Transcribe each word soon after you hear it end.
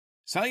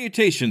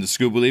Salutations,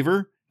 School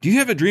Believer! Do you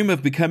have a dream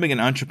of becoming an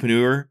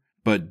entrepreneur,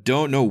 but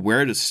don't know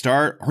where to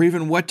start or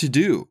even what to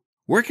do?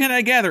 Where can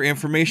I gather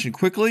information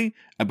quickly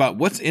about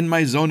what's in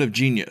my zone of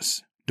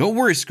genius? Don't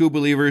worry, School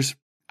Believers,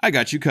 I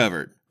got you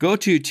covered. Go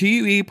to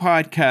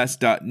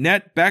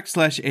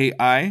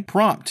tuepodcast.net/AI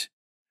prompt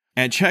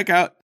and check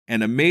out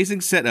an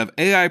amazing set of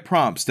AI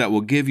prompts that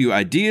will give you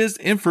ideas,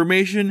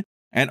 information,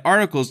 and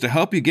articles to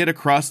help you get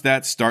across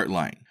that start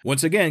line.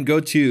 Once again, go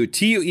to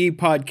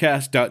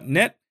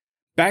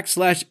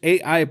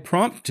tuepodcast.net/AI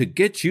prompt to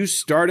get you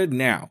started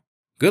now.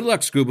 Good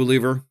luck, School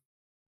Believer.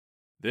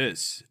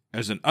 This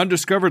is an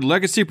Undiscovered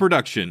Legacy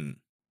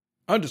production.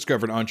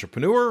 Undiscovered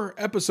Entrepreneur,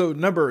 episode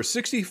number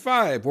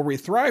 65, where we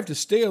thrive to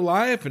stay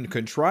alive and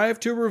contrive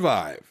to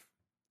revive.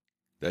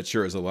 That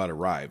sure is a lot of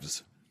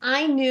rives.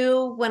 I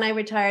knew when I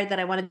retired that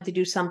I wanted to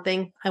do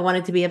something. I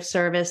wanted to be of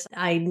service.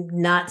 I'm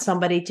not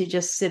somebody to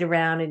just sit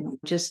around and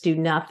just do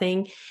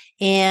nothing.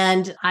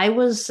 And I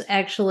was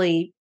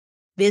actually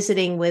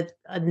visiting with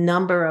a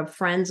number of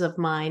friends of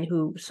mine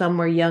who some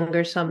were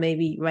younger, some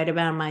maybe right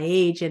around my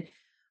age, and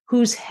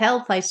whose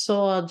health I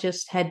saw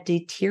just had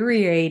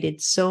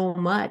deteriorated so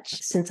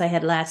much since I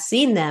had last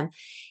seen them.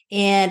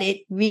 And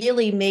it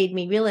really made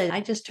me realize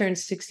I just turned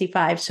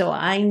 65. So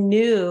I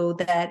knew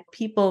that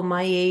people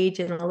my age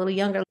and a little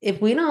younger, if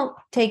we don't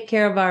take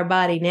care of our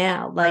body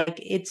now, like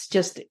it's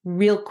just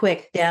real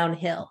quick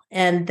downhill.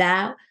 And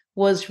that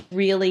was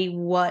really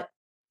what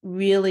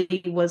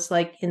really was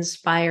like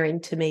inspiring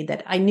to me,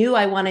 that I knew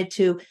I wanted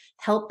to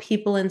help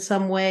people in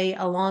some way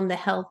along the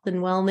health and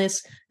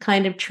wellness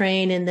kind of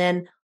train. And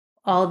then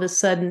all of a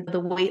sudden the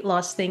weight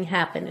loss thing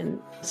happened. And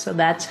so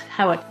that's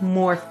how it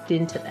morphed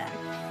into that.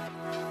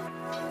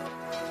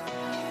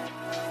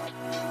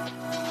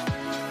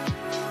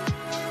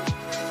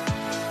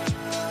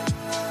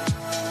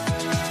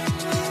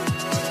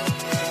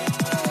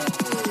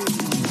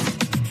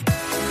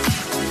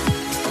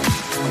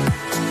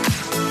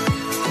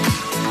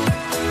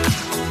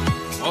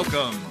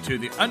 Welcome to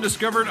the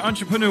Undiscovered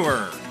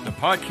Entrepreneur, the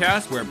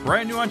podcast where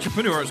brand new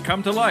entrepreneurs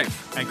come to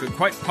life and could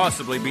quite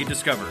possibly be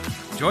discovered.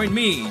 Join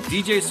me,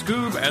 DJ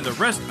Scoob, and the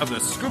rest of the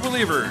Scoob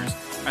Believers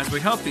as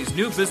we help these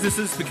new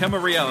businesses become a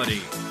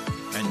reality.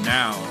 And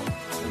now,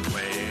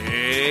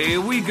 away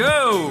we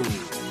go!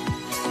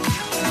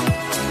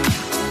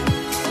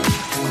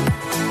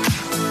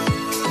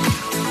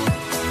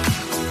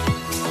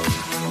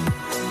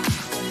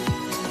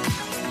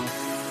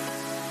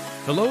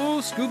 Hello,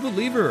 Scoob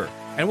Believer,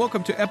 and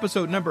welcome to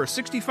episode number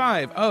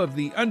 65 of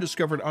the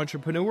Undiscovered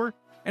Entrepreneur,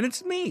 and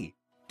it's me,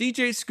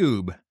 DJ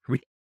Scoob,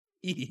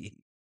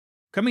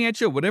 coming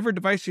at you whatever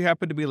device you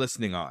happen to be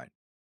listening on.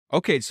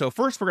 Okay, so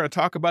first we're going to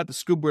talk about the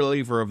Scoob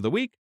Believer of the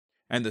Week,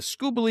 and the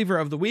Scoob Believer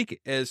of the Week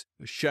is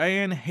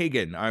Cheyenne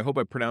Hagan. I hope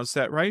I pronounced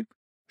that right.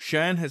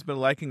 Cheyenne has been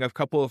liking a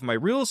couple of my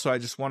reels, so I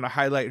just want to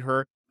highlight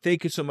her.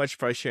 Thank you so much,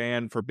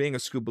 Cheyenne, for being a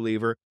Scoob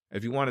Believer.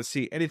 If you want to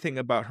see anything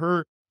about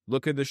her,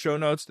 look in the show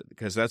notes,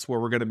 because that's where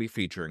we're going to be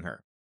featuring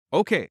her.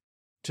 Okay,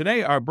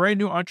 today our brand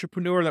new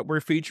entrepreneur that we're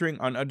featuring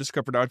on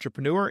Undiscovered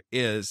Entrepreneur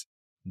is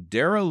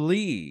Dara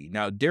Lee.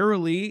 Now, Dara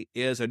Lee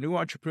is a new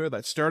entrepreneur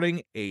that's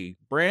starting a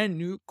brand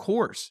new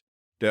course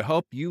to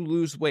help you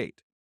lose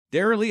weight.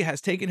 Dara Lee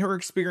has taken her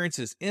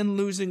experiences in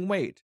losing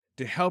weight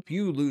to help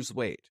you lose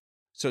weight.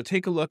 So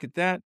take a look at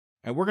that,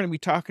 and we're going to be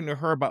talking to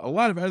her about a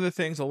lot of other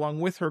things along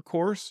with her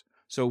course.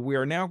 So we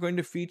are now going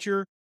to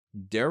feature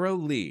Dara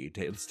Lee.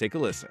 Let's take a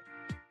listen.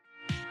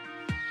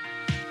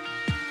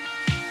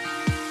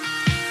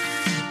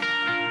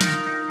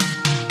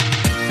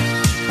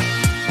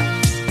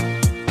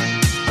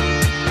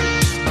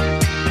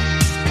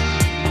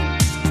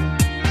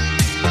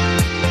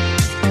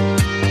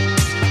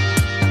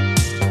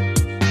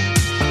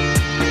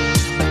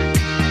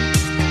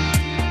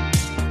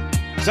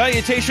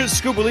 Salutations,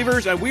 Scoob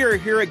Believers, and we are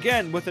here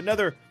again with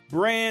another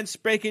brand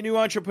spanking new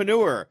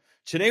entrepreneur.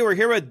 Today we're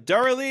here with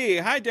Dara Lee.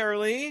 Hi, Dara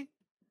Lee.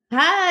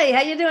 Hi,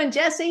 how you doing,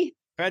 Jesse?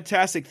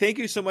 Fantastic. Thank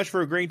you so much for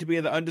agreeing to be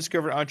the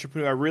Undiscovered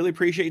Entrepreneur. I really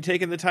appreciate you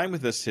taking the time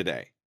with us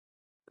today.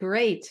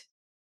 Great.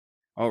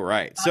 All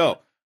right. So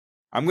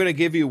I'm going to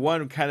give you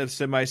one kind of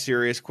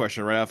semi-serious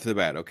question right off the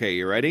bat. Okay,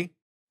 you ready?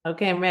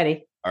 Okay, I'm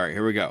ready. All right,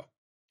 here we go.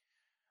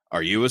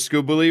 Are you a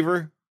Scoob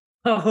Believer?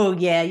 Oh,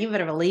 yeah, you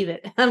better believe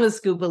it. I'm a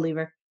Scoob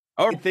Believer.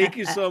 Oh, thank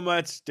you so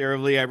much, Dara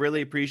Lee. I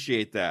really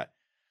appreciate that.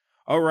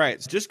 All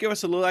right. So just give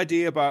us a little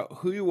idea about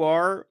who you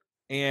are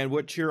and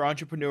what your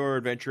entrepreneur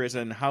adventure is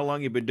and how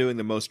long you've been doing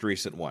the most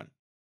recent one.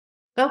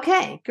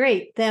 Okay,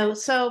 great.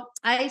 So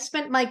I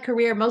spent my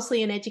career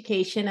mostly in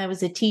education. I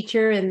was a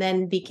teacher and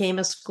then became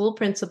a school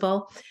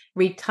principal,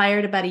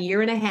 retired about a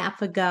year and a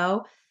half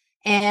ago.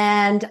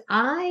 And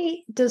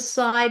I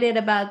decided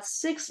about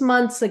 6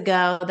 months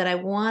ago that I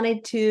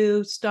wanted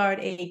to start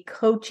a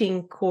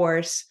coaching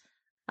course,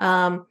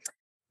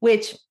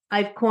 which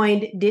I've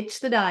coined Ditch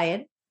the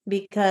Diet,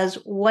 because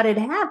what had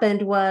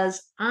happened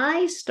was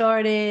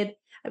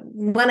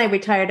when I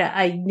retired,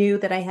 I knew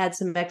that I had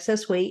some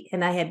excess weight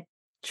and I had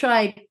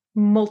tried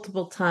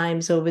multiple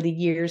times over the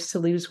years to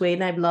lose weight,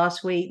 and I've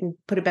lost weight and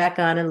put it back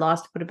on and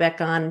lost, put it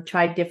back on, and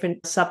tried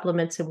different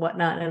supplements and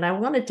whatnot. And I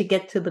wanted to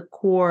get to the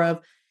core of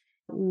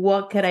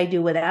what could I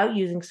do without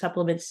using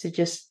supplements to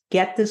just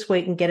get this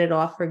weight and get it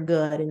off for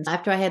good. And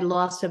after I had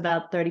lost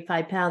about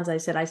 35 pounds, I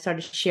said I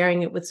started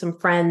sharing it with some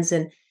friends,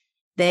 and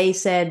they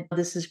said,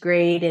 this is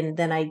great. And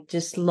then I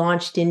just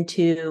launched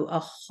into a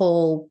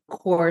whole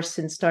course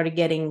and started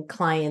getting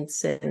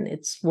clients, and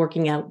it's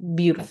working out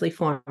beautifully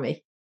for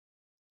me.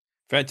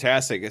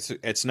 Fantastic.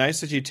 It's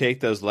nice that you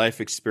take those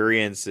life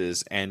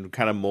experiences and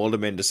kind of mold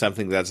them into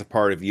something that's a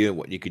part of you and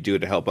what you could do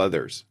to help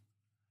others.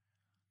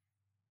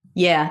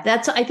 Yeah,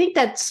 I think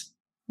that's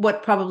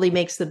what probably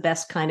makes the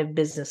best kind of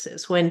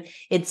businesses, when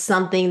it's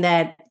something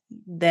that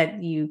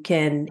you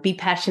can be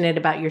passionate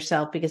about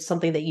yourself, because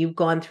something that you've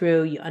gone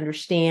through, you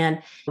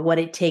understand what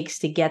it takes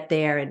to get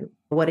there and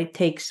what it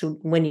takes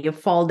when you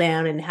fall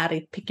down and how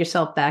to pick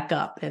yourself back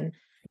up. And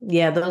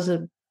yeah, those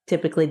are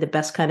typically the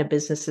best kind of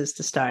businesses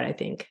to start, I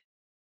think.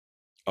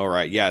 All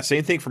right. Yeah.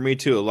 Same thing for me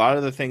too. A lot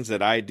of the things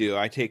that I do,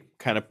 I take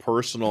kind of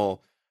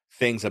personal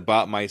things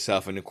about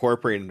myself and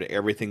incorporate into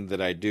everything that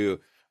I do.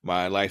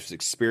 My life's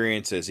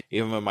experiences,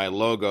 even with my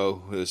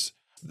logo, this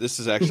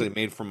is actually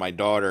made from my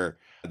daughter.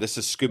 This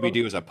is Scooby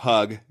Doo as a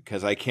pug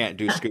because I can't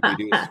do Scooby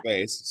Doo as a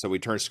face. So we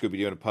turned Scooby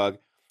Doo into a pug,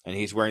 and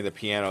he's wearing the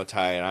piano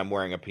tie, and I'm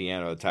wearing a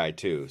piano tie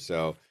too.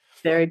 So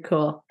Very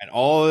cool. and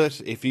all of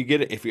this, if you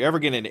ever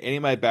get into any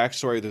of my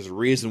backstory, there's a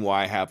reason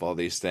why I have all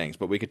these things,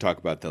 but we could talk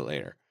about that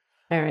later.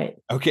 All right.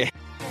 Okay.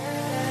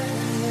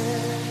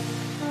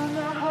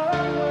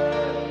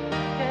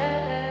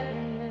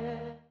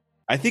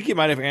 I think you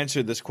might have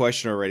answered this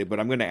question already, but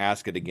I'm going to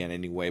ask it again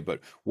anyway. But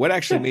what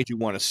actually Sure. made you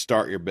want to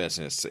start your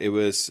business? It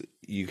was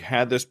you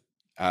had this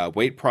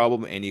weight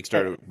problem and you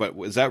started, but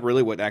was that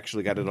really what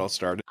actually got it all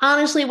started?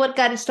 Honestly, what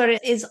got it started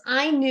is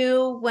I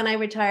knew when I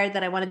retired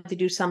that I wanted to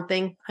do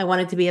something. I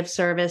wanted to be of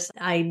service.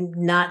 I'm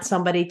not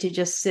somebody to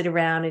just sit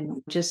around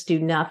and just do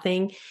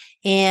nothing.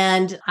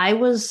 And I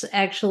was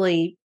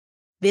actually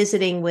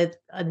visiting with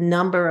a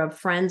number of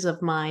friends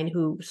of mine,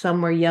 who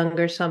some were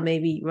younger, some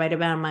maybe right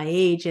around my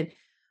age, and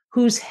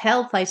whose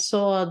health I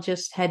saw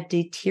just had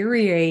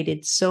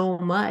deteriorated so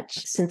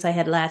much since I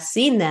had last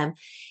seen them.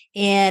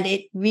 And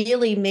it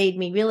really made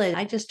me realize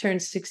I just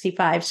turned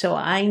 65. So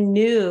I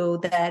knew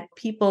that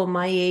people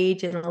my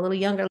age and a little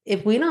younger,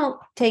 if we don't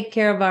take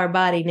care of our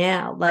body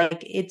now,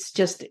 like it's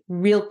just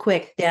real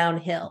quick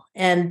downhill.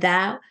 And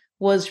that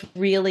was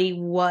really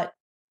what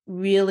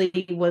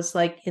really was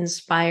like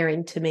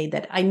inspiring to me,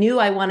 that I knew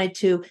I wanted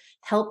to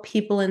help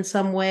people in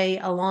some way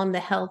along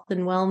the health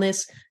and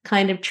wellness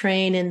kind of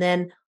train. And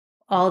then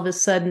all of a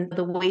sudden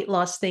the weight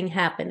loss thing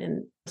happened.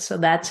 And so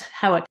that's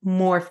how it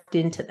morphed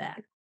into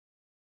that.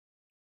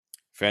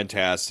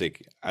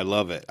 Fantastic. I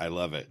love it. I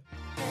love it.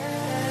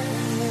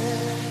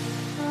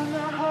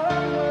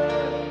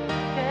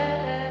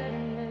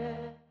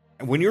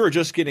 When you were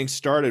just getting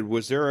started,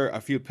 was there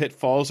a few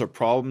pitfalls or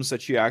problems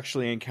that you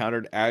actually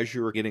encountered as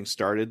you were getting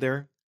started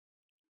there?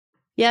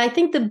 Yeah, I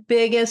think the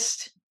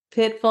biggest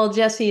pitfall,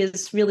 Jesse,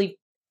 is really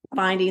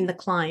finding the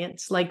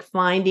clients, like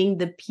finding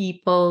the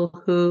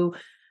people who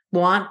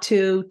want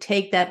to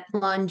take that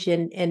plunge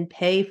and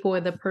pay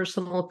for the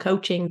personal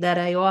coaching that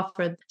I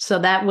offer. So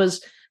that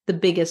was the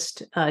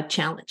biggest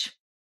challenge.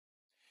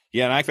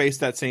 Yeah, and I face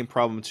that same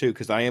problem too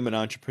because I am an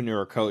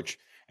entrepreneur coach,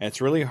 and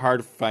it's really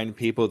hard to find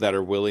people that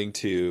are willing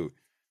to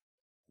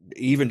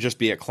even just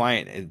be a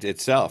client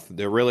itself.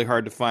 They're really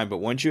hard to find, but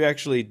once you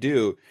actually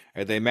do,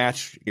 they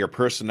match your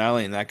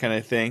personality and that kind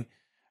of thing.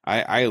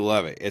 I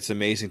love it. It's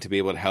amazing to be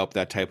able to help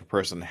that type of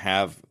person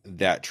have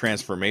that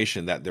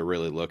transformation that they're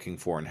really looking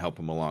for and help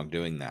them along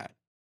doing that.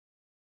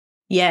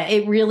 Yeah,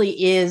 it really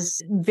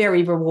is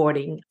very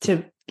rewarding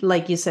to,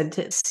 like you said,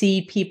 to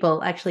see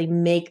people actually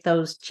make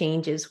those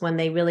changes when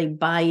they really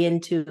buy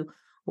into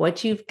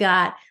what you've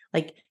got,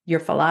 like your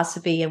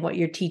philosophy and what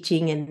you're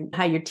teaching and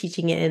how you're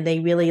teaching it, and they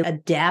really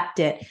adapt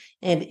it.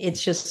 And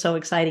it's just so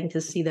exciting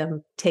to see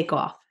them take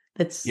off.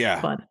 That's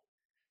Yeah. fun.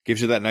 Gives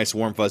you that nice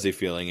warm fuzzy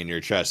feeling in your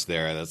chest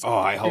there. That's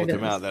I It helped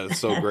him out. is. That is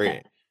so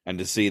great. And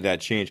to see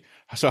that change.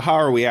 So how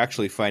are we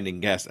actually finding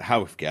guests?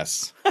 How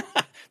guests?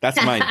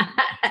 That's mine.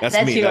 That's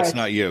That's me. That's yours.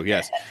 not you.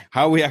 Yes.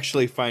 How are we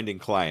actually finding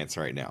clients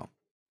right now?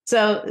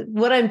 So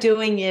what I'm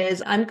doing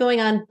is I'm going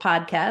on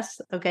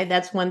podcasts. Okay,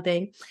 that's one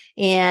thing.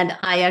 And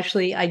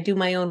I do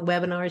my own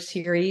webinar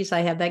series. I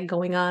have that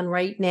going on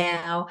right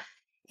now.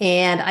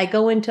 And I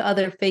go into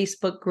other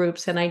Facebook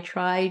groups and I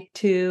try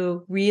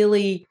to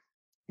really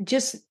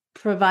just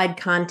provide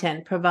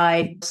content,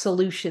 provide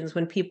solutions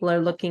when people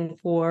are looking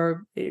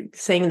for,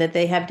 saying that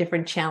they have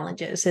different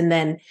challenges. And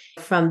then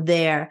from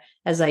there,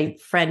 as I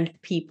friend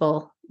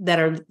people that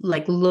are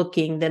like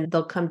looking, then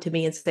they'll come to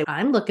me and say,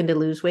 I'm looking to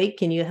lose weight.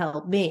 Can you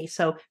help me?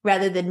 So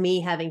rather than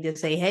me having to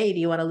say, hey, do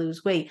you want to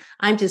lose weight?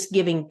 I'm just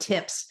giving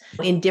tips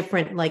in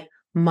different like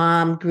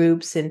mom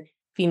groups and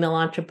female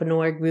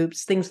entrepreneur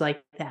groups, things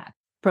like that,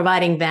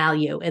 providing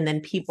value. And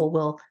then people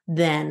will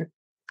then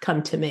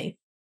come to me.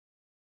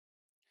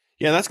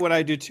 Yeah, that's what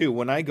I do too.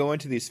 When I go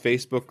into these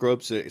Facebook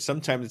groups,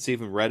 sometimes it's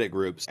even Reddit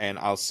groups, and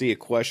I'll see a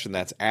question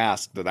that's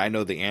asked that I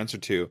know the answer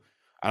to,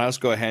 and I'll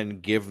just go ahead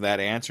and give that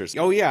answer.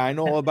 Oh yeah, I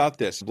know all about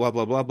this. Blah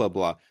blah blah blah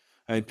blah.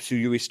 And so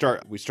we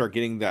start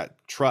getting that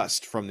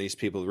trust from these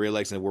people,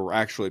 realizing that we're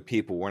actually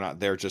people. We're not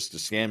there just to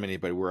scam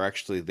anybody. We're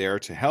actually there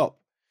to help.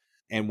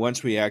 And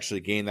once we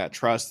actually gain that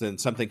trust, then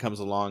something comes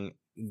along.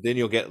 Then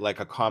you'll get like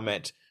a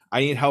comment.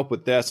 I need help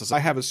with this. I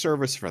have a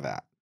service for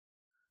that,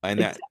 and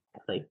that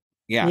Exactly.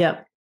 yeah.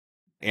 Yep.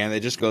 And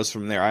it just goes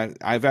from there.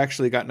 I've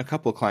actually gotten a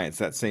couple of clients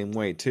that same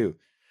way too.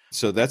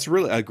 So that's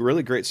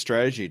really great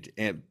strategy.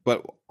 And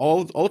but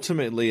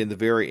ultimately, in the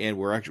very end,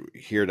 we're actually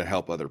here to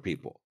help other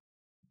people.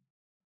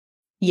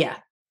 Yeah.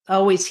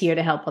 Always here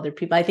to help other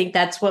people. I think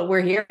that's what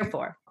we're here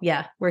for.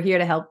 Yeah. We're here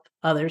to help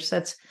others.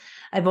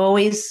 I've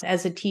always,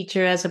 as a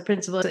teacher, as a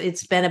principal,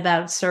 it's been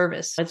about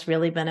service. It's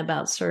really been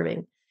about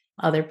serving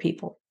other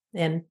people.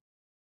 And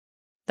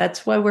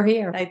that's why we're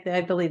here.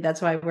 I believe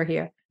that's why we're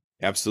here.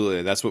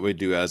 Absolutely, that's what we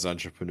do as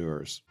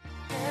entrepreneurs.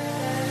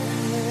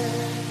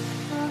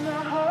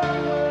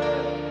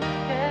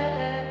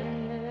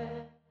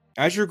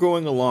 As you're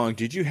going along,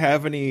 did you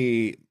have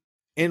any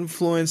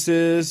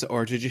influences,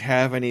 or did you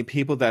have any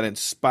people that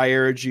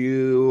inspired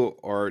you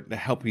or to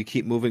help you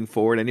keep moving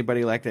forward?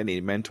 Anybody like that?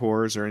 Any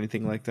mentors or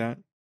anything like that?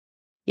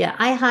 Yeah,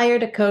 I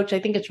hired a coach. I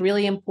think it's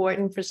really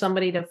important for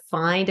somebody to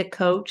find a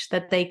coach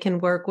that they can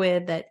work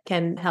with that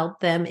can help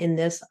them in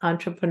this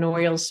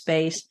entrepreneurial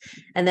space.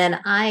 And then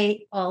I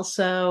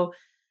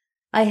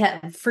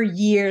have for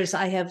years,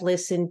 I have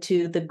listened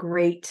to the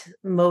great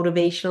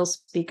motivational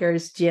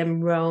speakers,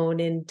 Jim Rohn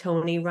and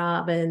Tony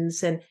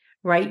Robbins. And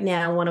right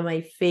now, one of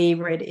my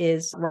favorite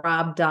is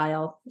Rob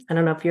Dial. I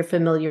don't know if you're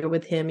familiar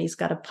with him. He's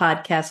got a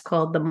podcast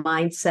called The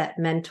Mindset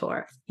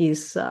Mentor.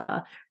 He's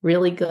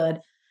really good.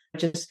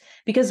 Just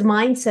because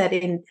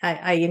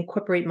I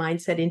incorporate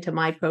mindset into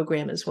my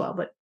program as well.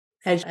 But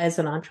as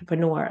an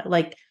entrepreneur,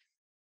 like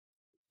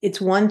it's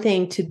one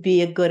thing to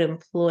be a good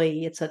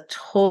employee. It's a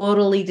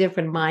totally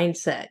different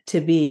mindset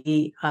to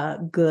be a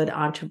good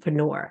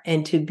entrepreneur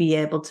and to be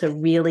able to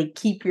really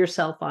keep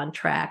yourself on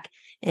track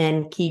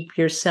and keep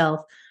yourself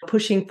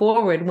pushing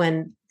forward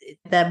when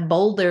that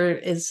boulder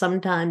is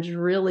sometimes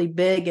really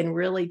big and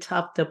really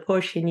tough to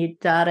push. And you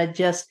gotta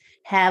just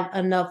have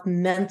enough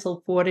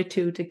mental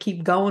fortitude to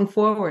keep going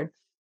forward.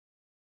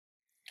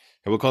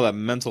 And we'll call that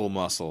mental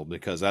muscle,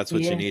 because that's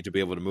what you Yeah. need to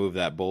be able to move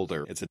that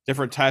boulder. It's a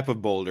different type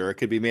of boulder. It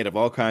could be made of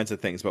all kinds of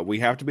things, but we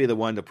have to be the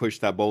one to push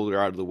that boulder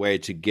out of the way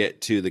to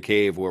get to the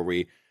cave where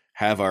we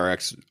have our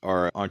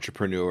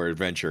entrepreneur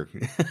adventure.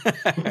 Yeah,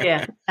 We write a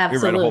whole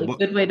absolutely. book,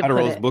 Good way to had a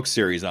put whole it. book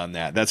series on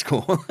that. That's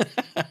cool.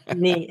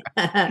 Neat.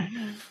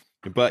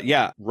 But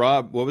yeah,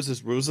 Rob, what was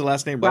this? What was the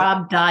last name? What?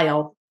 Rob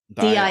Dial.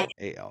 DIA. Dial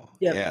AL.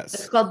 Yep. It's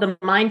Yes. called the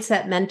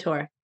Mindset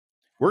Mentor.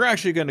 We're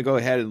actually going to go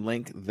ahead and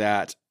link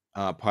that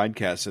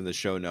podcast in the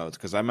show notes,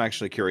 because I'm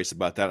actually curious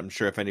about that. I'm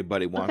sure if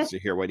anybody Okay. wants to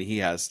hear what he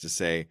has to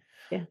say,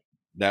 Yeah.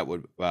 that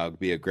would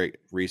be a great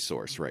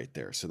resource right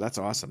there. So that's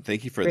awesome.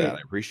 Thank you for that. I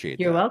Great. appreciate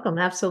You're that. welcome.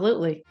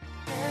 Absolutely.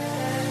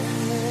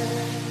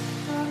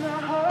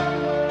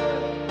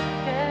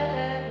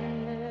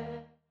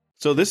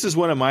 So this is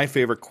one of my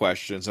favorite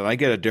questions, and I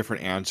get a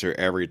different answer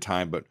every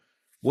time. But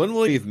when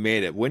will you've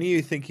made it? When do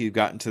you think you've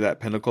gotten to that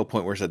pinnacle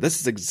point where you said,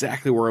 "This is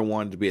exactly where I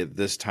wanted to be at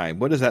this time"?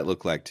 What does that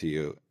look like to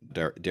you,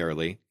 Dara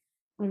Lee?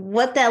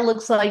 What that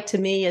looks like to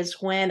me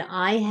is when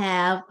I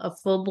have a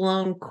full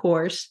blown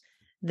course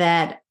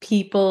that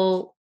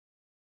people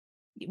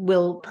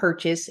will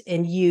purchase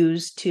and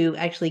use to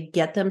actually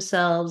get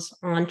themselves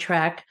on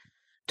track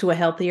to a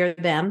healthier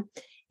them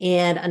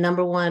and a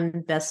number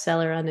one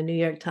bestseller on the New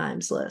York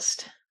Times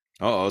list.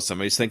 Oh,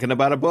 somebody's thinking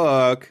about a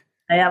book.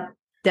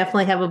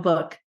 Definitely have a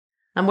book.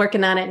 I'm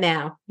working on it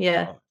now.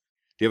 Yeah. Oh.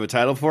 Do you have a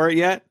title for it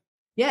yet?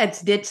 Yeah,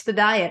 it's Ditch the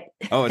Diet.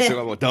 Oh, it's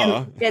well,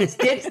 duh. It's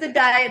Ditch the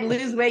Diet,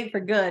 Lose Weight for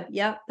Good.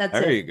 Yep, that's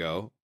There you it.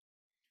 go.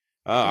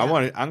 Yeah.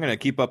 I'm going to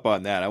keep up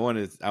on that. I want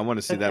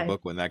to see that Okay.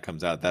 book when that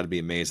comes out. That'd be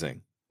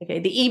amazing. Okay.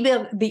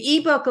 The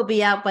ebook will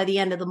be out by the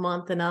end of the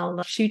month, and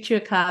I'll shoot you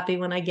a copy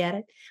when I get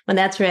it, when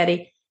that's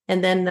ready.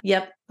 And then,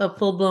 yep, a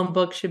full blown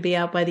book should be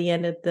out by the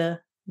end of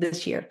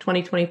this year,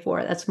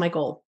 2024. That's my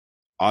goal.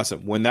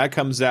 Awesome. When that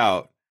comes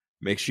out,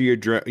 make sure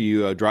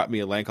you drop me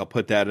a link. I'll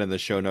put that in the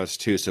show notes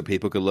too, so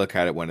people can look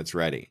at it when it's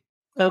ready.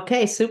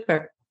 Okay,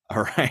 super.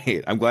 All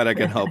right. I'm glad I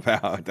can help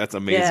out. That's Yeah,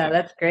 amazing.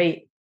 that's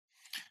great.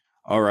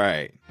 All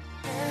right.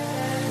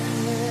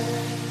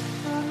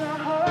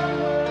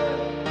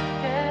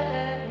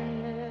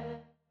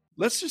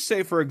 Let's just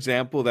say, for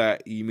example,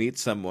 that you meet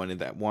someone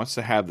that wants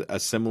to have a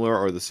similar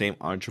or the same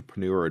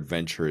entrepreneur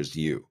adventure as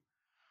you.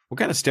 What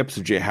kind of steps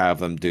would you have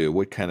them do?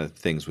 What kind of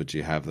things would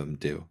you have them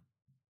do?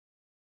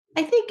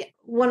 I think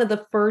one of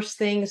the first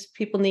things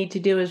people need to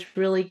do is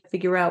really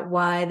figure out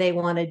why they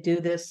want to do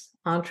this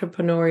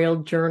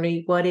entrepreneurial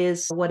journey. What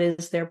is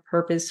their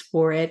purpose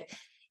for it?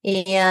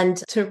 And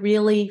to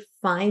really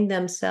find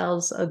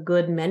themselves a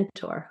good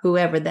mentor,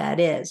 whoever that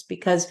is,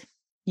 because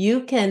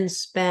you can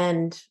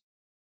spend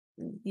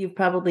you've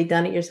probably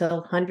done it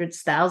yourself,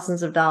 hundreds,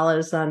 thousands of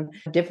dollars on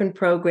different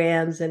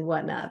programs and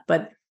whatnot.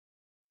 But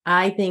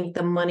I think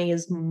the money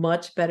is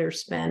much better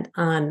spent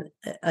on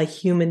a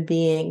human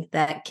being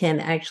that can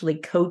actually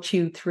coach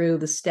you through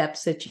the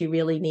steps that you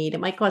really need. It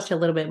might cost you a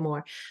little bit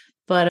more,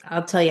 but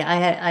I'll tell you,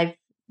 I've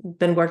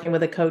been working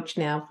with a coach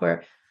now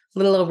for a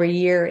little over a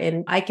year,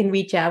 and I can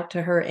reach out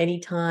to her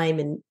anytime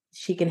and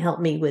she can help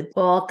me with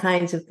all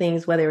kinds of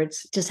things, whether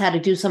it's just how to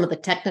do some of the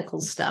technical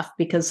stuff,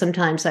 because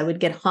sometimes I would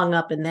get hung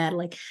up in that,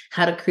 like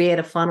how to create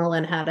a funnel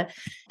and how to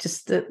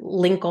just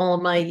link all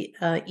of my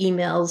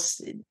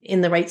emails in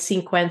the right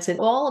sequence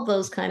and all of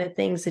those kind of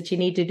things that you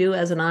need to do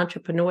as an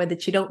entrepreneur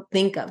that you don't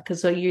think of,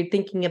 because so you're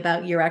thinking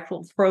about your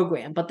actual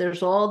program, but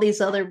there's all these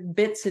other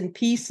bits and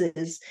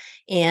pieces.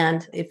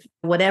 And if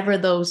whatever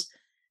those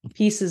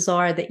pieces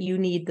are that you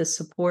need the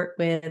support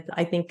with,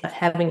 I think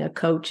having a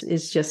coach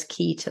is just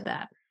key to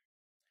that.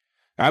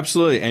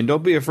 Absolutely. And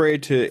don't be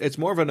afraid to, it's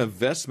more of an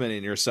investment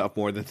in yourself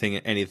more than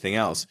anything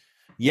else.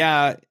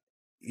 Yeah,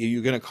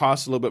 you're going to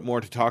cost a little bit more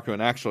to talk to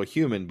an actual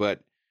human, but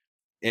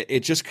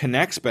it just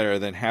connects better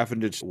than having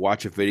to just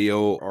watch a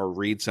video or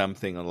read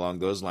something along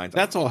those lines.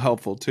 That's all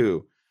helpful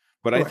too.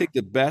 But I Sure. think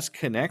the best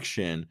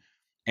connection,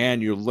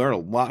 and you learn a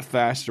lot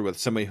faster with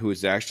somebody who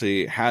is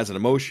actually has an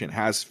emotion,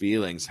 has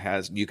feelings,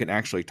 you can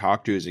actually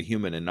talk to as a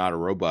human and not a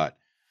robot.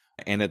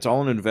 And it's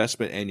all an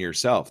investment in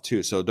yourself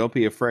too. So don't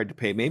be afraid to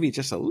pay maybe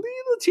just a little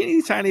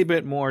teeny tiny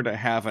bit more to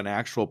have an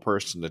actual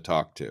person to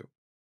talk to.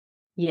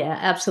 Yeah,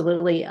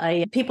 absolutely.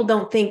 I People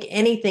don't think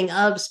anything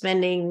of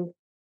spending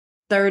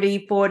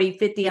 30, 40,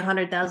 50,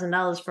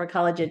 $100,000 for a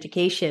college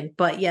education,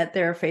 but yet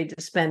they're afraid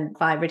to spend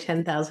five or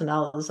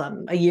 $10,000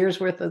 on a year's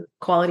worth of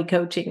quality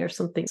coaching or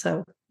something.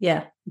 So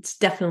yeah, it's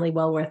definitely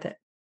well worth it.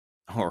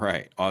 All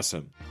right.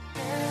 Awesome.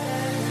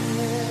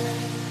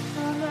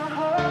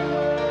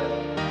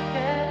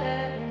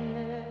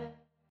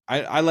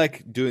 I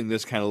like doing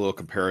this kind of little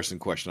comparison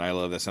question. I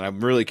love this. And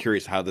I'm really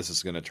curious how this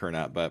is going to turn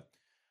out. But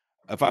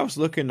if I was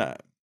looking to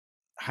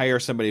hire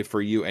somebody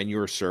for you and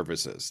your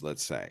services,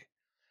 let's say,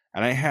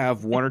 and I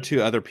have one or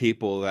two other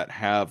people that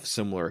have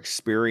similar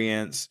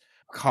experience,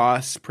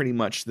 costs pretty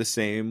much the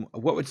same,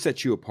 what would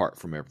set you apart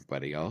from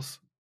everybody else?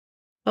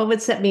 What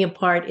would set me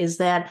apart is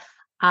that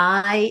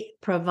I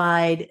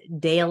provide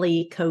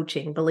daily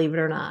coaching, believe it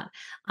or not.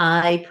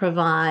 I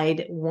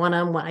provide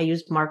one-on-one. I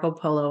use Marco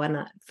Polo, and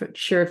I'm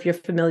sure if you're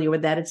familiar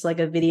with that, it's like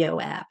a video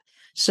app.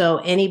 So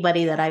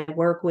anybody that I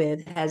work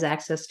with has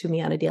access to me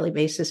on a daily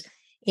basis.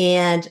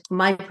 And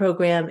my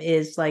program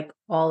is like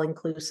all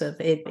inclusive.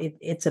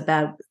 It's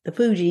about the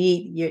food you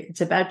eat.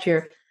 It's about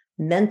your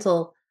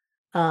mental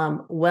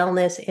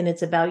wellness, and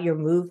it's about your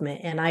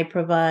movement. And I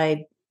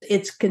provide,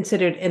 it's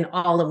considered an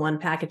all-in-one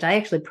package. I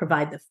actually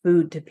provide the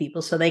food to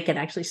people so they can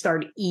actually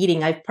start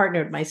eating. I've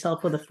partnered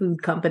myself with a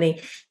food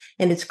company,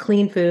 and it's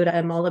clean food.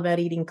 I'm all about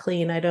eating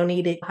clean. I don't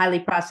eat highly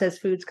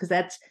processed foods, because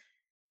that's,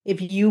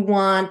 if you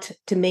want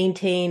to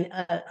maintain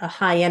a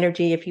high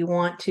energy, if you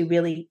want to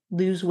really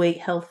lose weight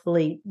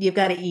healthfully, you've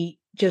got to eat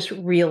just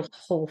real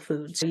whole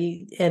foods.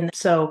 And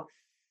so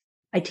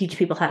I teach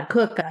people how to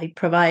cook. I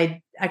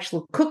provide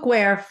actual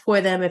cookware for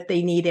them if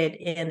they need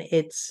it. And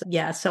it's,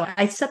 yeah, so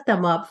I set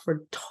them up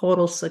for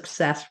total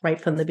success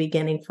right from the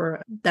beginning.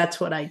 That's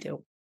what I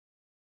do.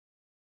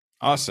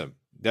 Awesome.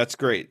 That's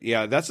great.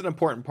 Yeah, that's an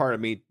important part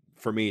of me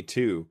for me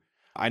too.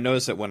 I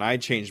noticed that when I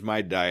changed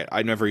my diet,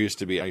 I used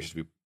to be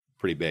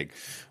pretty big,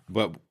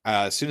 but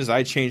as soon as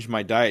I changed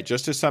my diet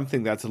just to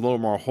something that's a little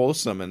more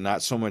wholesome and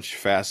not so much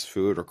fast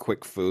food or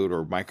quick food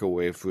or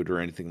microwave food or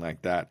anything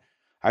like that,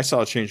 I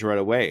saw a change right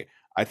away.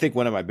 I think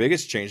one of my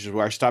biggest changes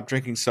was I stopped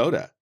drinking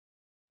soda.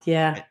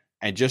 Yeah.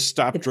 And just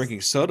stopped It's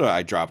drinking soda,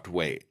 I dropped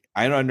weight.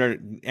 I don't under,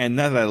 and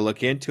now that I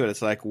look into it,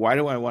 it's like, why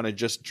do I want to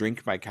just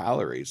drink my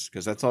calories?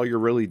 Because that's all you're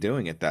really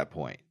doing at that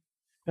point.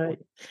 right.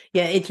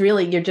 Yeah. It's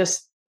really, you're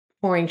just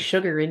pouring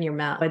sugar in your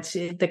mouth. It's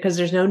because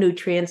there's no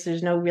nutrients,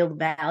 there's no real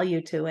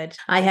value to it.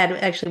 I had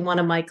actually one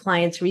of my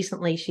clients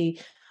recently, she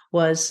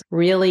was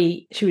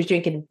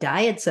drinking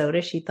diet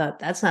soda. She thought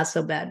that's not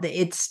so bad.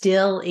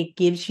 It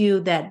gives you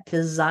that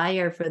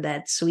desire for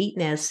that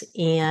sweetness.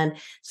 And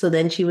so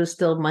then she was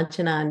still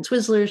munching on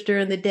Twizzlers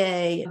during the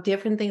day,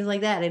 different ththings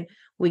like that. And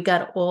we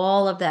got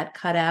all of that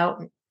cut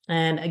out.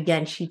 And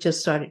again, she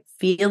just started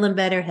feeling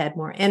better, had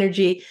more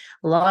energy,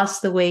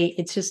 lost the weight.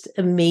 It's just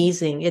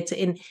amazing.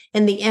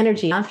 And the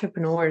energy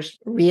entrepreneurs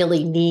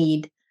really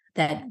need,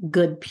 that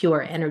good,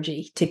 pure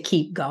energy to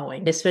keep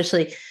going,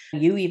 especially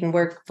you even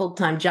work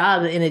full-time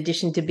job in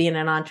addition to being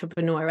an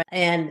entrepreneur,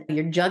 and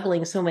you're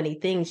juggling so many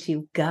things.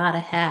 You've got to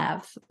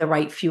have the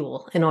right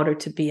fuel in order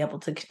to be able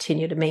to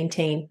continue to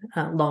maintain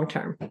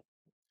long-term.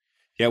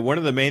 Yeah, one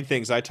of the main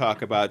things I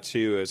talk about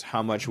too is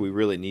how much we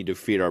really need to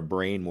feed our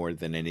brain more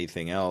than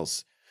anything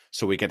else.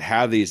 So we can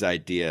have these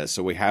ideas,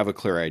 so we have a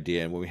clear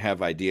idea. And when we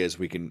have ideas,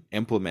 we can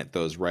implement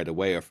those right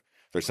away. If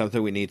there's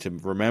something we need to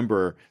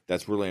remember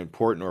that's really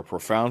important or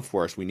profound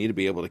for us, we need to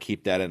be able to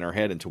keep that in our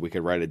head until we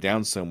can write it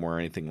down somewhere or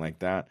anything like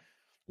that.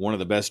 One of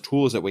the best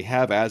tools that we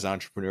have as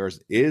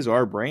entrepreneurs is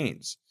our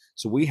brains.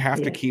 So we have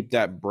to Yeah. keep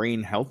that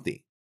brain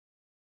healthy.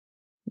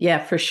 Yeah,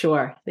 for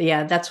sure.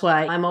 Yeah, that's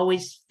why I'm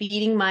always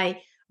feeding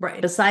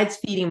besides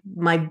feeding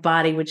my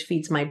body, which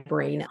feeds my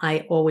brain,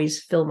 I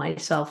always fill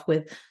myself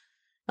with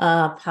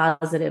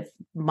positive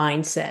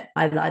mindset.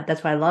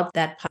 That's why I love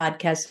that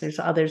podcast. There's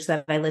others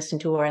that I listen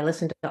to, or I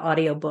listen to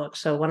audiobooks.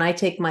 So when I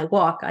take my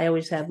walk, I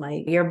always have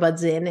my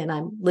earbuds in and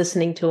I'm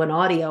listening to an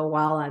audio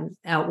while I'm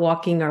out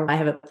walking, or I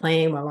have it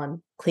playing while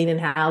I'm cleaning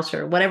house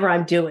or whatever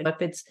I'm doing.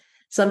 If it's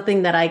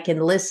something that I can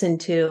listen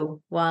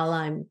to while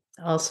I'm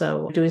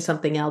also doing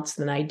something else,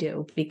 than I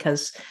do,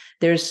 because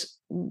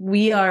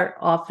we are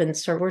often,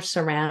 we're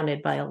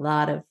surrounded by a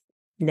lot of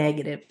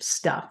negative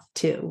stuff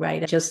too,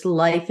 right? Just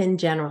life in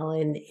general.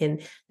 And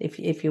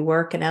if you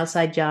work an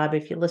outside job,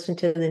 if you listen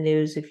to the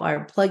news, if you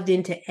are plugged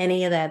into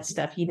any of that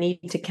stuff, you need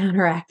to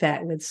counteract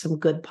that with some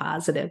good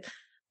positive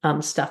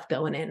stuff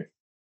going in.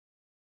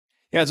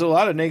 Yeah, there's a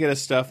lot of negative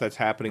stuff that's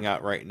happening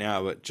out right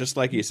now, but just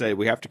like you said,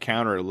 we have to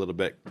counter it a little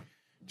bit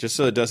just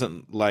so it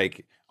doesn't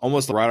like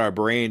almost rot our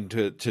brain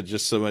to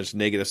just so much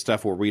negative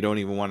stuff where we don't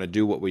even want to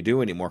do what we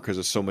do anymore because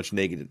there's so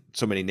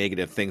many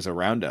negative things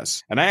around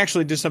us. And I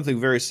actually did something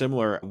very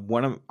similar.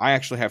 I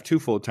actually have two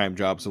full-time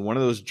jobs, and one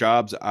of those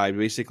jobs I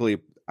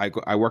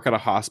work at a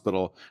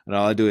hospital, and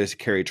all I do is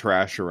carry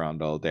trash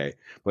around all day.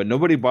 But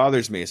nobody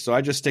bothers me, so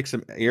I just stick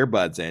some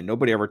earbuds in.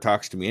 Nobody ever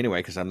talks to me anyway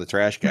because I'm the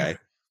trash guy.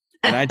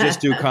 And I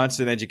just do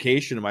constant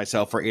education of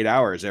myself for 8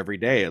 hours every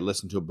day. I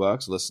listen to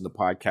books, listen to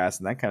podcasts,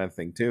 and that kind of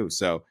thing too.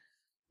 So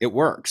it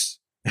works.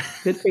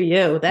 Good for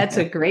you. That's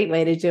a great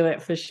way to do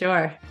it for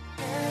sure.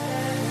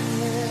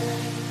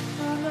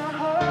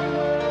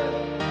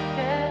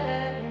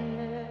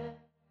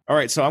 All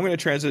right, so I'm going to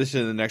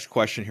transition to the next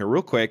question here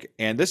real quick.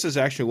 And this is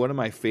actually one of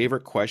my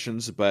favorite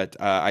questions, but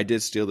I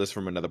did steal this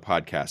from another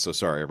podcast. So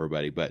sorry,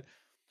 everybody. But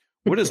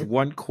what is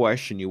one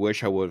question you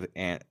wish I would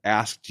have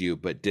asked you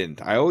but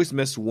didn't? I always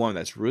miss one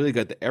that's really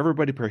good that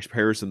everybody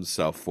prepares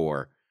themselves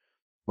for,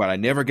 but I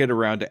never get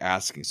around to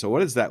asking. So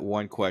what is that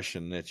one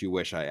question that you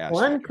wish I asked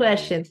you? One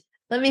question.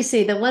 Let me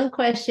see. The one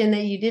question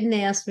that you didn't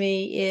ask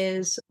me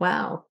is,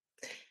 wow.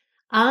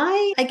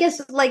 I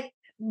guess, like,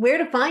 where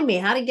to find me,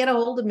 how to get a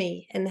hold of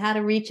me, and how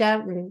to reach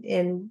out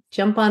and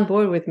jump on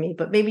board with me.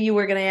 But maybe you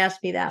were going to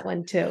ask me that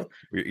one too.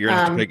 You're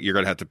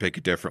gonna have to pick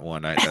a different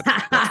one. That's what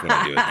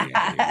I do at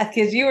the end.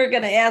 Because you were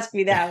going to ask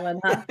me that one,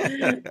 huh?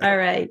 All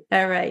right.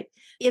 All right.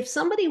 If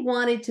somebody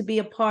wanted to be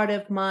a part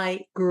of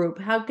my group,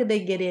 how could they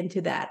get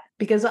into that?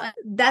 Because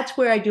that's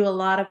where I do a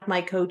lot of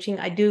my coaching.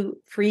 I do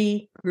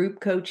free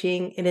group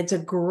coaching, and it's a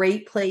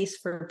great place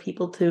for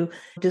people to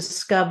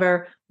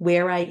discover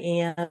where I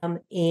am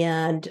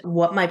and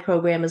what my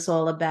program is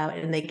all about.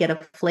 And they get a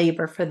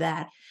flavor for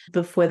that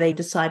before they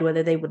decide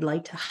whether they would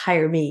like to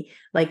hire me,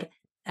 like,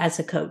 as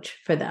a coach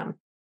for them.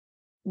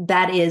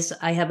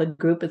 I have a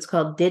group. It's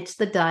called Ditch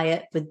the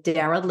Diet with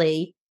Dara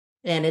Lee,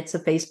 and it's a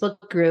Facebook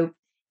group.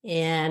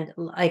 And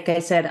like I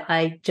said,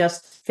 I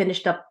just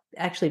finished up,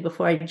 actually,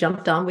 before I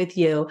jumped on with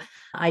you.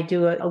 I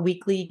do a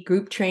weekly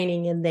group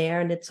training in there,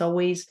 and it's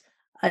always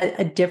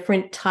a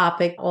different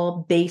topic,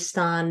 all based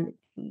on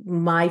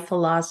my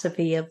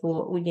philosophy of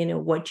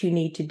what you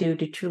need to do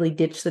to truly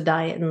ditch the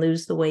diet and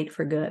lose the weight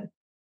for good.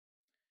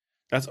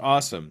 That's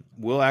awesome.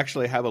 We'll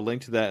actually have a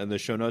link to that in the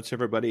show notes,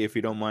 everybody, if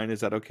you don't mind.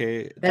 Is that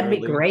okay, That'd be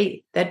Darlene?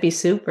 great. That'd be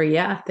super.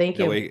 Yeah. Thank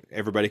That you. way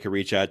everybody can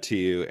reach out to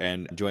you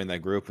and join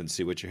that group and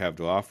see what you have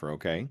to offer,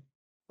 okay?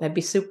 That'd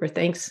be super.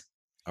 Thanks.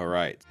 All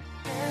right.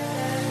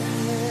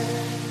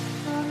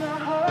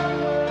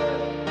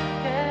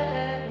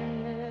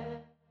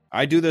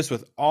 I do this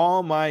with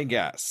all my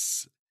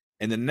guests.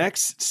 In the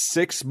next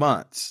 6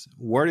 months,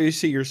 where do you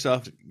see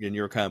yourself in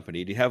your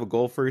company? Do you have a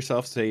goal for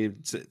yourself,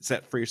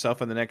 set for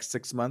yourself in the next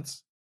 6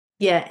 months?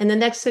 Yeah. In the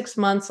next 6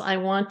 months, I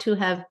want to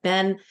have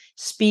been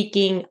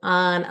speaking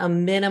on a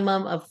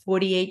minimum of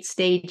 48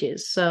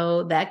 stages.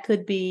 So that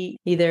could be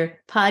either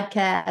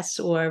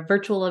podcasts or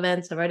virtual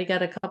events. I've already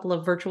got a couple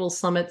of virtual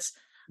summits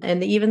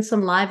and even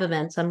some live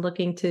events. I'm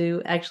looking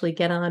to actually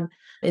get on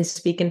and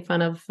speak in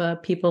front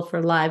of people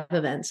for live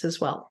events as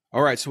well.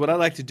 All right. So what I'd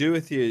like to do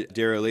with you,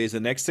 Dara Lee, is the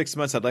next 6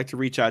 months, I'd like to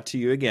reach out to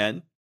you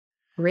again.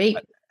 Great.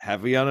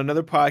 Have you on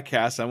another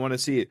podcast. I want to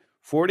see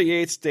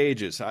 48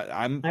 stages.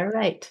 I'm all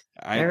right.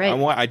 All right.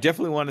 I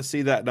definitely want to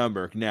see that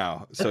number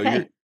now. So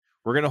okay.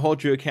 We're going to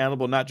hold you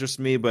accountable, not just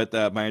me, but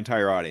my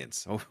entire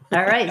audience. All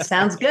right.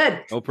 Sounds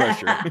good. No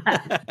pressure.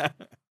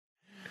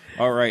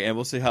 All right. And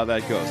we'll see how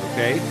that goes.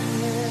 Okay.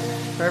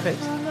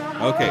 Perfect.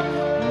 Okay.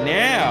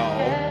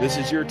 Now, this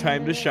is your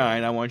time to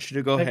shine. I want you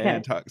to go ahead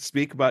and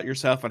speak about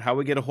yourself and how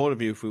we get a hold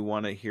of you if we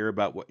want to hear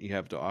about what you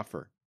have to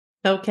offer.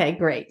 Okay,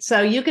 great.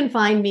 So you can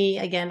find me,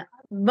 again,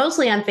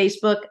 mostly on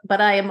Facebook, but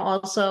I am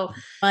also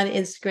on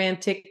Instagram,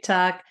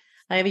 TikTok.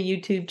 I have a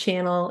YouTube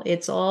channel.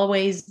 It's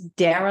always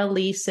Dara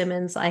Lee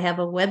Simmons. I have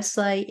a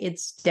website.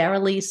 It's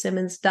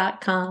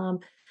daraleesimmons.com.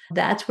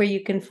 That's where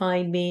you can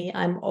find me.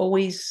 I'm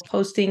always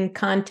posting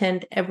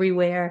content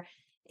everywhere.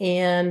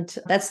 And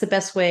that's the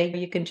best way.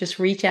 You can just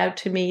reach out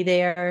to me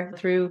there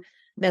through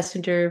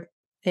Messenger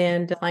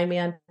and find me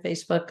on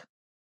Facebook.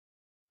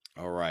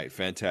 All right.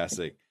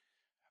 Fantastic.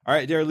 All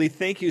right, Dara Lee,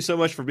 thank you so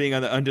much for being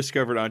on the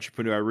Undiscovered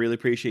Entrepreneur. I really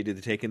appreciate you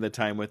taking the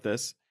time with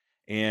us,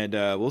 and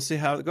we'll see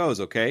how it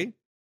goes. Okay.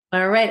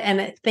 All right.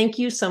 And thank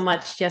you so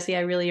much, Jesse. I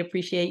really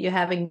appreciate you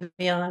having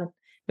me on.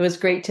 It was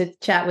great to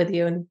chat with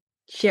you and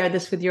share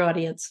this with your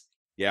audience.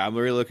 Yeah, I'm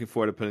really looking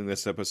forward to putting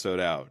this episode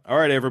out. All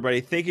right,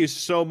 everybody. Thank you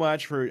so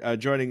much for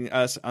joining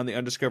us on the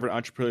Undiscovered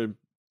Entrepreneur.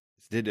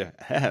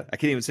 I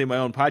can't even say my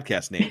own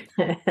podcast name.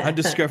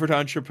 Undiscovered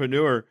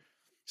Entrepreneur.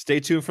 Stay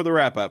tuned for the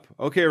wrap up.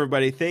 Okay,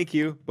 everybody. Thank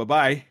you.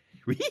 Bye-bye.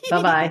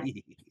 Bye-bye.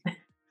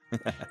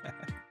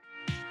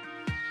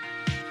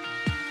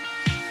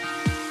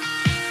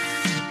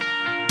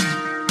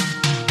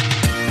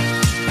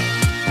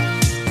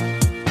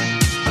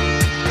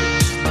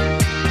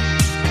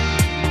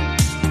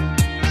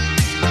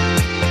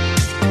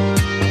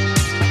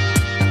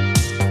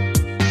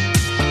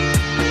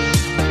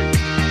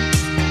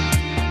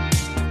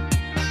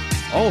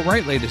 All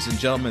right, ladies and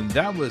gentlemen,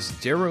 that was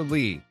Dara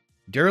Lee.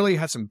 Dara Lee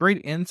has some great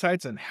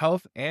insights on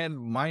health and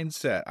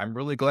mindset. I'm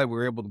really glad we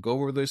were able to go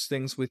over those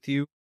things with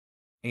you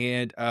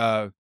and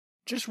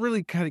just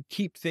really kind of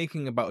keep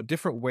thinking about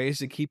different ways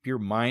to keep your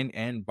mind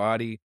and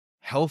body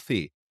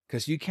healthy,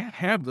 because you can't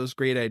have those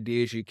great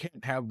ideas. You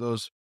can't have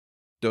those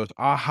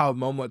aha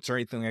moments or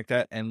anything like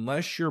that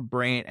unless your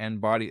brain and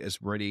body is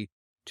ready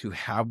to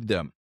have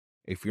them.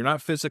 If you're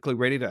not physically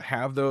ready to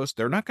have those,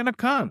 they're not going to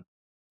come.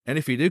 And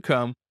if you do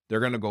come, they're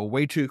going to go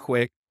way too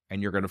quick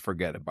and you're going to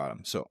forget about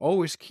them. So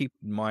always keep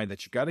in mind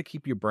that you got to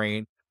keep your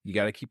brain, you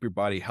got to keep your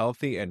body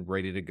healthy and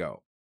ready to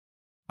go.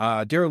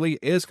 Dara Lee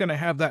is going to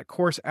have that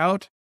course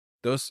out.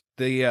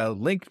 The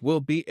link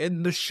will be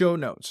in the show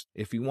notes.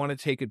 If you want to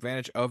take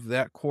advantage of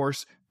that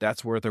course,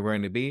 that's where they're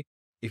going to be.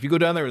 If you go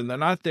down there and they're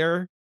not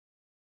there,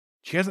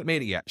 she hasn't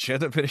made it yet. She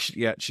hasn't finished it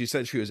yet. She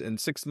said she was in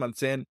 6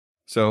 months in.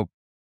 So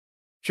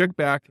check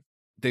back.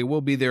 They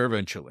will be there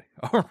eventually.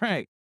 All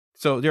right.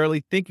 So, Dara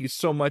Lee, thank you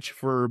so much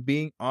for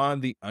being on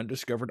the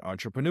Undiscovered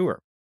Entrepreneur.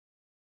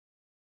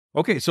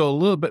 Okay, so a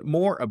little bit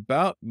more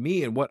about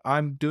me and what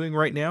I'm doing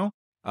right now.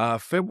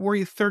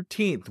 February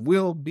 13th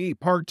will be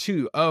part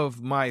 2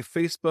 of my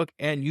Facebook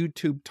and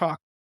YouTube talk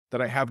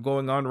that I have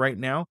going on right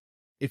now.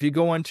 If you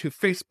go onto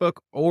Facebook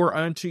or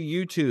onto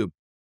YouTube,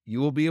 you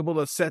will be able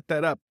to set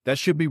that up. That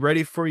should be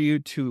ready for you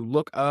to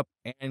look up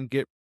and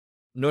get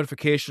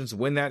notifications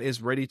when that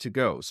is ready to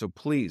go. So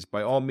please,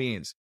 by all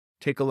means,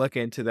 take a look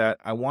into that.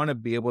 I want to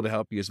be able to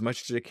help you as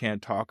much as I can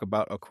talk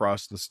about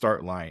across the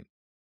start line.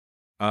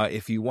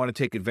 If you want to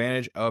take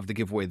advantage of the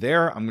giveaway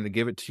there, I'm going to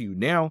give it to you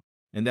now.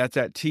 And that's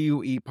at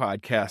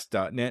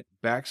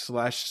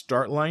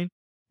tuepodcast.net/startline.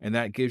 And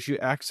that gives you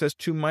access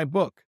to my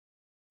book,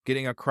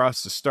 Getting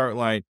Across the Start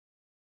Line.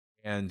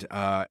 And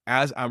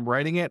as I'm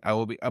writing it, I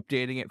will be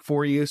updating it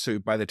for you. So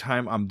by the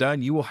time I'm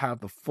done, you will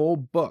have the full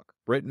book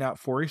written out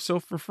for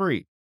yourself for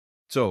free.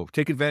 So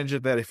take advantage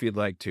of that if you'd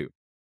like to.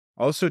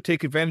 Also,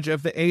 take advantage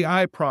of the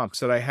AI prompts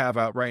that I have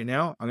out right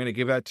now. I'm going to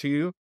give that to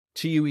you,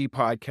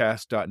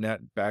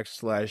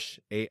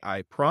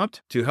 tuepodcast.net/AI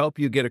prompt, to help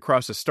you get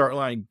across the start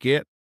line,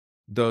 get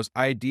those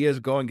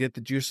ideas going, get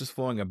the juices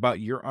flowing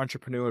about your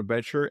entrepreneurial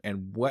adventure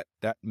and what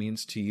that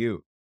means to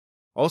you.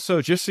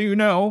 Also, just so you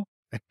know,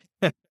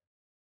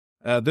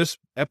 this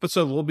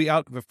episode will be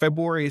out for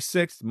February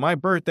 6th. My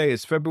birthday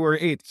is February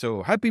 8th,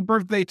 so happy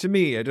birthday to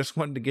me. I just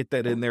wanted to get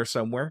that in there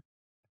somewhere.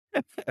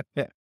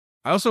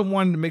 I also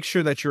wanted to make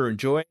sure that you're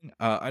enjoying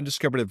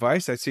Undiscovered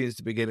Advice. That seems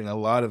to be getting a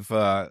lot of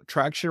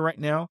traction right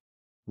now.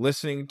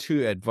 Listening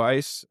to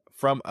advice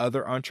from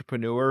other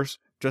entrepreneurs,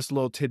 just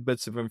little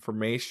tidbits of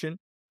information.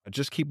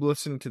 Just keep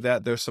listening to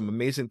that. There's some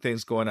amazing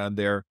things going on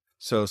there.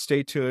 So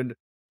stay tuned.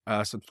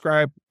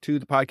 Subscribe to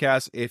the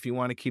podcast if you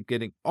want to keep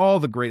getting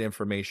all the great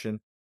information.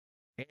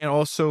 And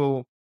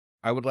also,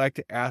 I would like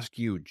to ask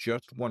you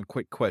just one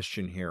quick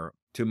question here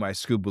to my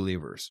Scoob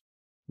believers.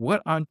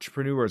 What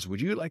entrepreneurs would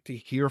you like to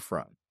hear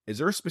from? Is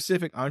there a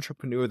specific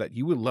entrepreneur that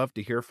you would love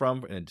to hear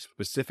from in a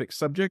specific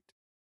subject,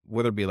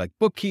 whether it be like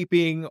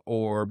bookkeeping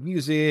or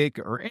music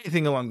or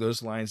anything along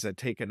those lines that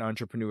take an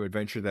entrepreneur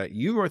adventure that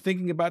you are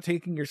thinking about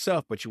taking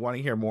yourself, but you want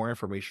to hear more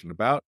information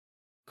about?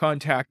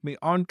 Contact me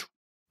on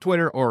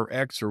Twitter or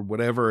X or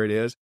whatever it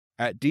is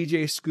at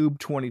DJ Scoob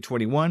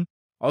 2021.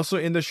 Also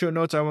in the show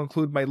notes, I will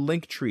include my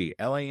link tree,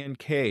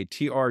 linktr.ee/DJ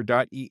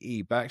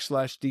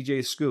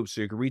Scoob.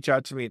 So you can reach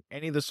out to me at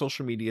any of the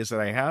social medias that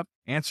I have.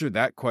 Answer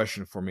that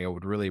question for me. I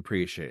would really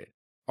appreciate it.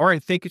 All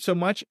right. Thank you so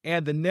much.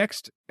 And the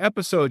next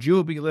episode you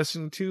will be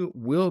listening to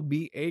will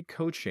be a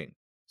coaching.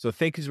 So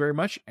thank you very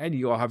much. And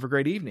you all have a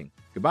great evening.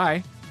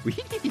 Goodbye.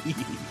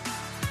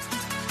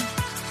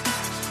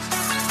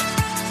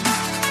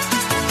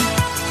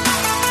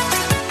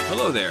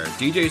 Hello there.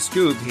 DJ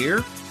Scoob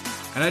here.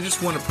 And I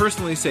just want to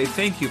personally say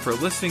thank you for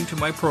listening to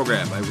my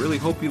program. I really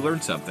hope you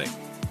learned something.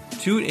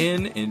 Tune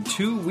in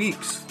 2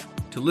 weeks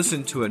to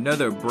listen to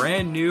another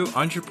brand new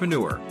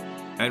entrepreneur.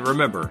 And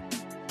remember,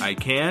 I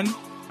can,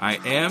 I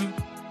am,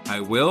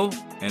 I will,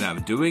 and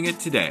I'm doing it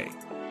today.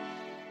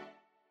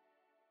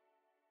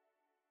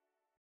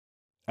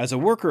 As a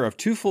worker of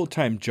 2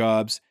 full-time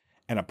jobs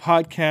and a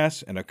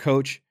podcast and a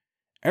coach,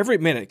 Every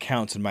minute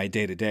counts in my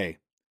day-to-day.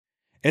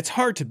 It's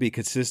hard to be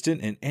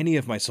consistent in any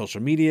of my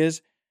social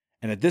medias,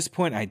 and at this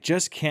point, I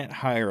just can't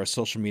hire a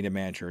social media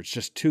manager. It's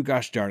just too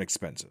gosh darn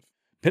expensive.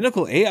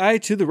 Pinnacle AI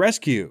to the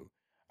rescue.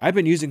 I've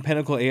been using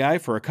Pinnacle AI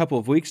for a couple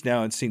of weeks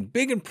now and seen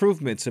big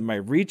improvements in my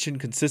reach and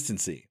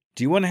consistency.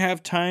 Do you want to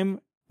have time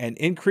and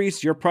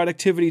increase your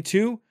productivity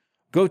too?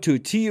 Go to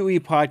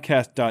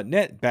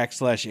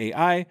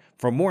tuepodcast.net/AI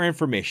for more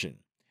information.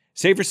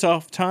 Save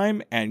yourself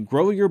time and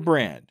grow your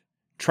brand.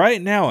 Try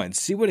it now and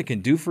see what it can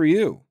do for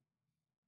you.